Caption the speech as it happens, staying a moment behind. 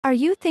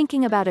Are you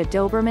thinking about a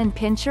Doberman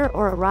Pinscher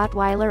or a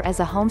Rottweiler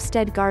as a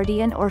homestead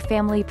guardian or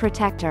family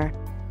protector?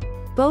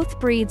 Both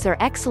breeds are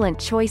excellent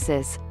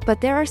choices, but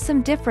there are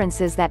some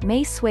differences that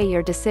may sway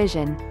your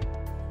decision.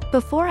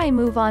 Before I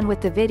move on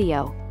with the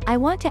video, I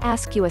want to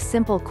ask you a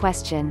simple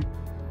question.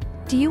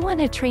 Do you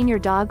want to train your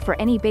dog for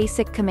any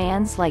basic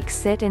commands like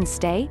sit and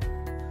stay?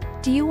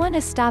 Do you want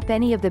to stop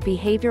any of the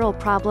behavioral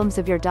problems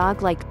of your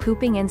dog like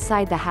pooping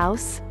inside the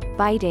house,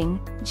 biting,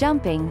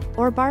 jumping,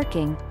 or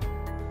barking?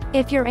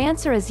 If your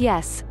answer is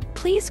yes,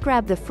 please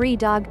grab the free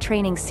Dog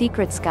Training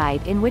Secrets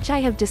Guide in which I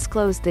have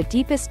disclosed the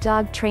deepest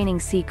dog training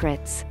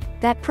secrets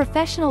that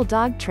professional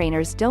dog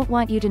trainers don't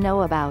want you to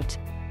know about.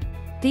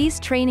 These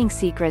training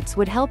secrets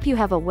would help you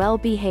have a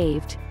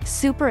well-behaved,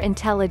 super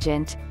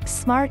intelligent,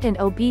 smart and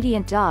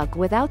obedient dog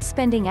without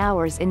spending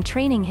hours in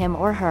training him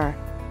or her.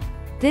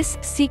 This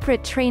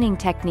secret training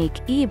technique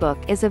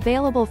ebook is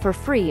available for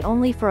free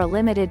only for a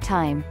limited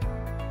time.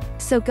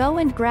 So go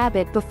and grab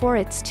it before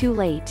it's too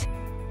late.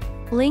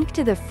 Link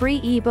to the free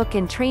ebook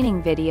and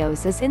training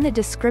videos is in the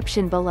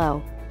description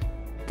below.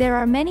 There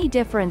are many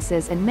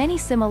differences and many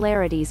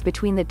similarities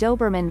between the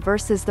Doberman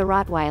versus the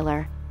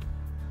Rottweiler.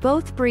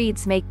 Both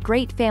breeds make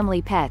great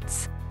family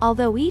pets,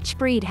 although each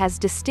breed has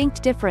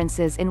distinct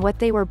differences in what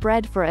they were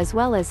bred for as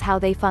well as how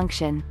they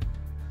function.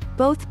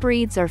 Both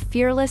breeds are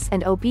fearless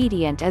and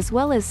obedient as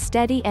well as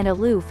steady and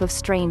aloof of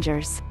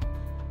strangers.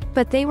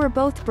 But they were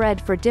both bred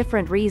for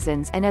different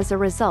reasons, and as a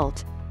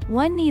result,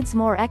 one needs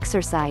more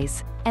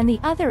exercise, and the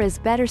other is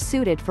better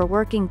suited for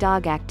working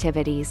dog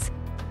activities.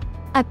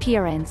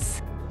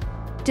 Appearance.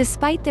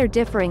 Despite their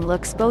differing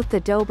looks, both the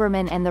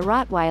Doberman and the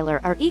Rottweiler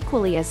are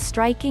equally as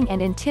striking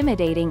and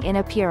intimidating in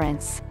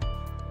appearance.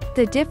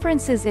 The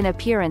differences in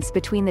appearance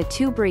between the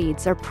two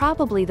breeds are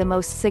probably the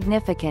most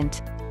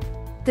significant.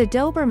 The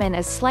Doberman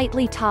is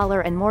slightly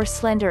taller and more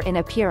slender in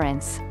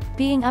appearance,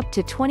 being up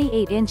to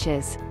 28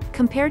 inches,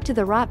 compared to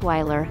the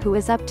Rottweiler, who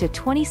is up to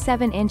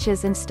 27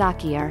 inches and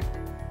stockier.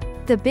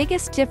 The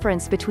biggest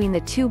difference between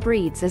the two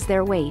breeds is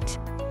their weight.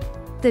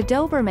 The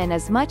Doberman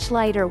is much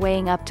lighter,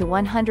 weighing up to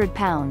 100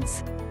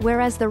 pounds,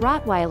 whereas the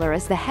Rottweiler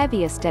is the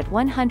heaviest at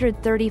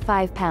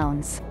 135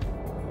 pounds.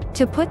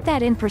 To put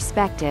that in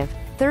perspective,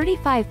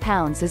 35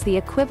 pounds is the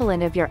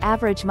equivalent of your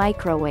average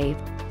microwave,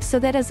 so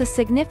that is a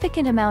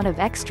significant amount of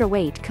extra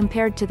weight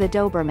compared to the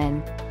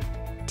Doberman.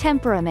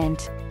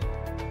 Temperament.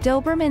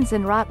 Dobermans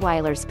and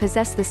Rottweilers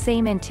possess the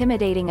same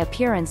intimidating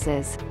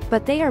appearances,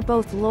 but they are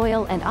both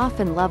loyal and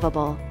often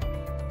lovable.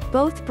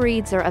 Both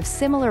breeds are of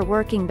similar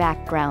working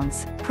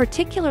backgrounds,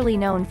 particularly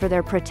known for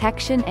their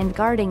protection and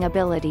guarding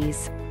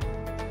abilities.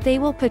 They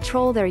will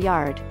patrol their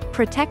yard,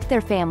 protect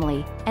their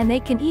family, and they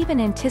can even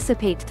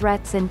anticipate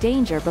threats and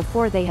danger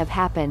before they have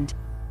happened.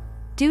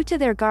 Due to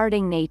their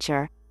guarding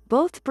nature,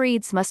 both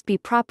breeds must be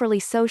properly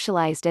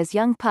socialized as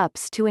young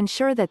pups to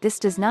ensure that this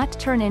does not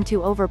turn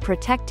into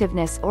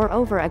overprotectiveness or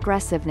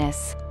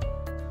over-aggressiveness.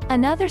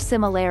 Another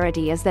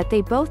similarity is that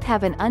they both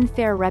have an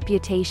unfair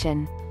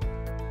reputation.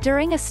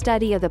 During a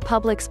study of the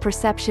public's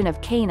perception of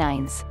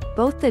canines,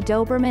 both the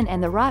Doberman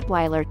and the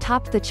Rottweiler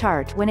topped the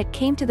chart when it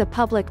came to the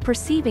public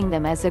perceiving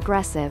them as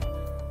aggressive.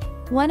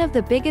 One of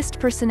the biggest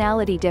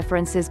personality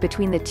differences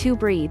between the two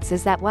breeds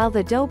is that while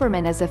the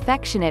Doberman is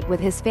affectionate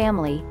with his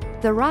family,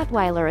 the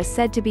Rottweiler is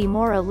said to be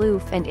more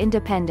aloof and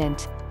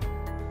independent.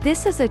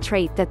 This is a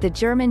trait that the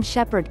German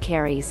Shepherd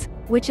carries,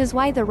 which is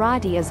why the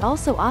Rottie is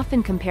also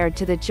often compared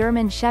to the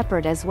German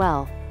Shepherd as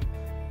well.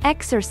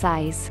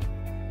 Exercise.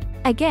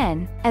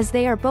 Again, as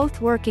they are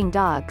both working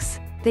dogs,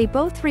 they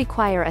both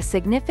require a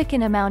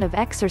significant amount of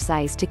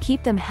exercise to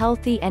keep them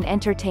healthy and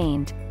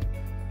entertained.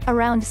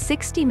 Around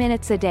 60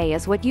 minutes a day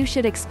is what you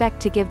should expect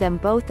to give them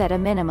both at a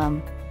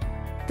minimum.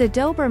 The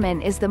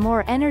Doberman is the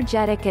more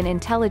energetic and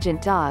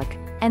intelligent dog,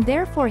 and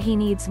therefore he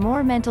needs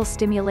more mental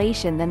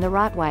stimulation than the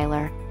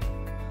Rottweiler.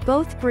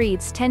 Both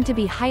breeds tend to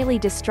be highly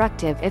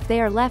destructive if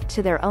they are left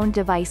to their own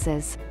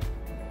devices.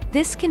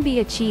 This can be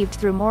achieved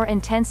through more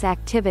intense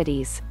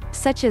activities,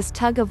 such as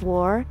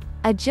tug-of-war,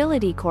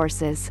 agility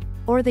courses,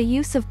 or the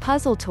use of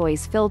puzzle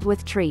toys filled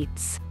with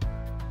treats.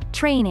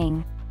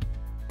 Training.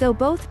 Though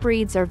both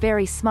breeds are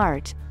very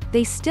smart,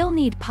 they still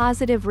need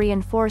positive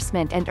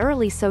reinforcement and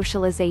early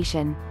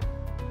socialization.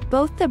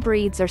 Both the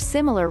breeds are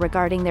similar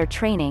regarding their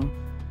training.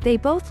 They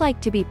both like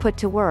to be put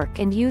to work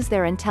and use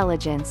their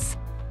intelligence.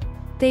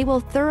 They will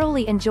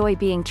thoroughly enjoy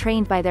being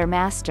trained by their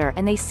master,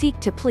 and they seek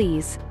to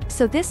please,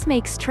 so this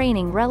makes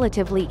training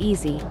relatively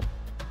easy.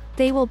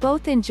 They will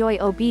both enjoy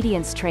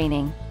obedience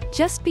training.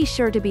 Just be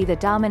sure to be the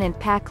dominant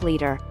pack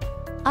leader.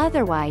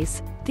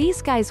 Otherwise,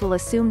 these guys will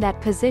assume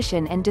that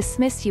position and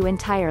dismiss you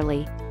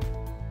entirely.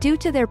 Due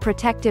to their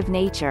protective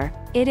nature,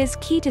 it is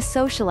key to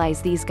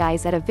socialize these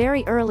guys at a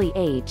very early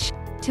age,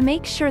 to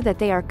make sure that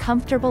they are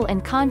comfortable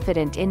and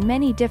confident in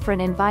many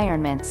different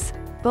environments,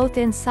 both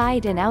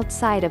inside and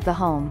outside of the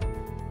home.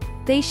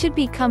 They should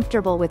be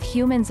comfortable with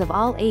humans of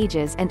all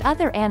ages and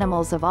other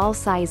animals of all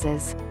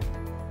sizes.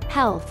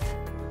 Health.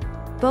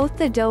 Both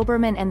the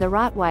Doberman and the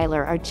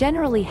Rottweiler are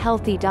generally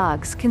healthy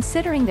dogs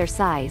considering their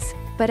size,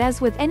 but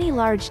as with any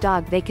large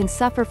dog they can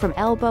suffer from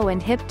elbow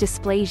and hip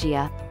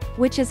dysplasia,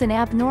 which is an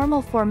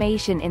abnormal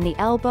formation in the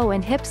elbow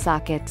and hip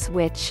sockets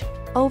which,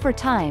 over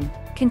time,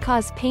 can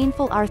cause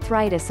painful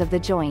arthritis of the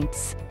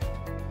joints.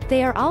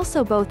 They are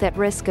also both at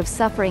risk of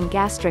suffering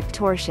gastric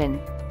torsion,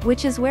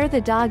 which is where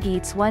the dog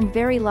eats one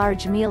very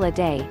large meal a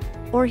day,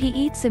 or he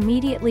eats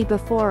immediately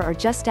before or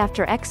just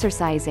after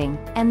exercising,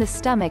 and the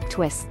stomach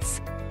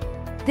twists.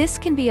 This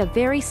can be a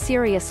very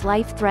serious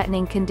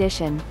life-threatening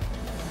condition.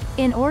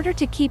 In order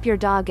to keep your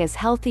dog as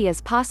healthy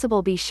as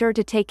possible, be sure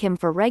to take him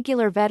for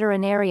regular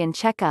veterinarian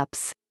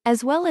checkups,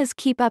 as well as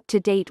keep up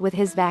to date with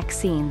his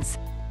vaccines.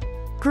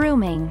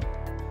 Grooming.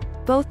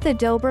 Both the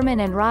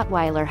Doberman and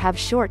Rottweiler have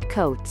short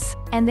coats,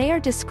 and they are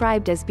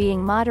described as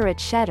being moderate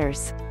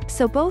shedders,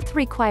 so both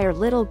require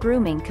little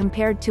grooming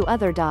compared to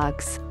other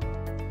dogs.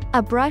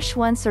 A brush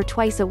once or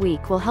twice a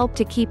week will help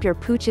to keep your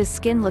pooch's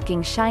skin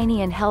looking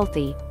shiny and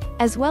healthy,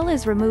 as well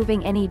as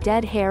removing any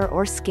dead hair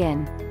or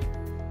skin.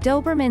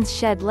 Dobermans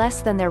shed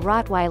less than their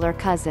Rottweiler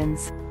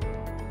cousins.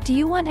 Do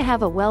you want to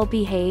have a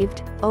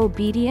well-behaved,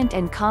 obedient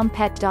and calm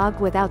pet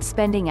dog without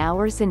spending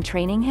hours in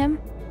training him?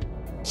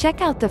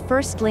 Check out the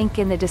first link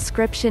in the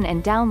description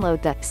and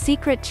download the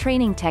Secret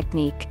Training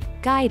Technique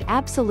guide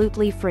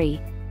absolutely free.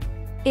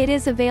 It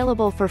is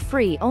available for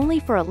free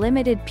only for a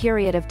limited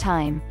period of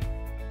time.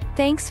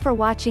 Thanks for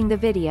watching the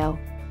video.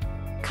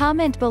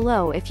 Comment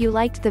below if you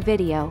liked the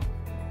video.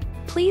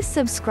 Please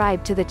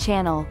subscribe to the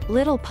channel,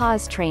 Little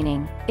Paws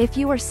Training, if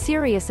you are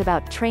serious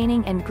about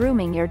training and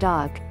grooming your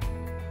dog.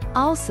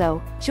 Also,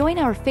 join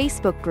our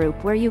Facebook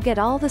group where you get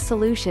all the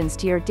solutions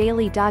to your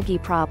daily doggy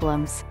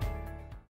problems.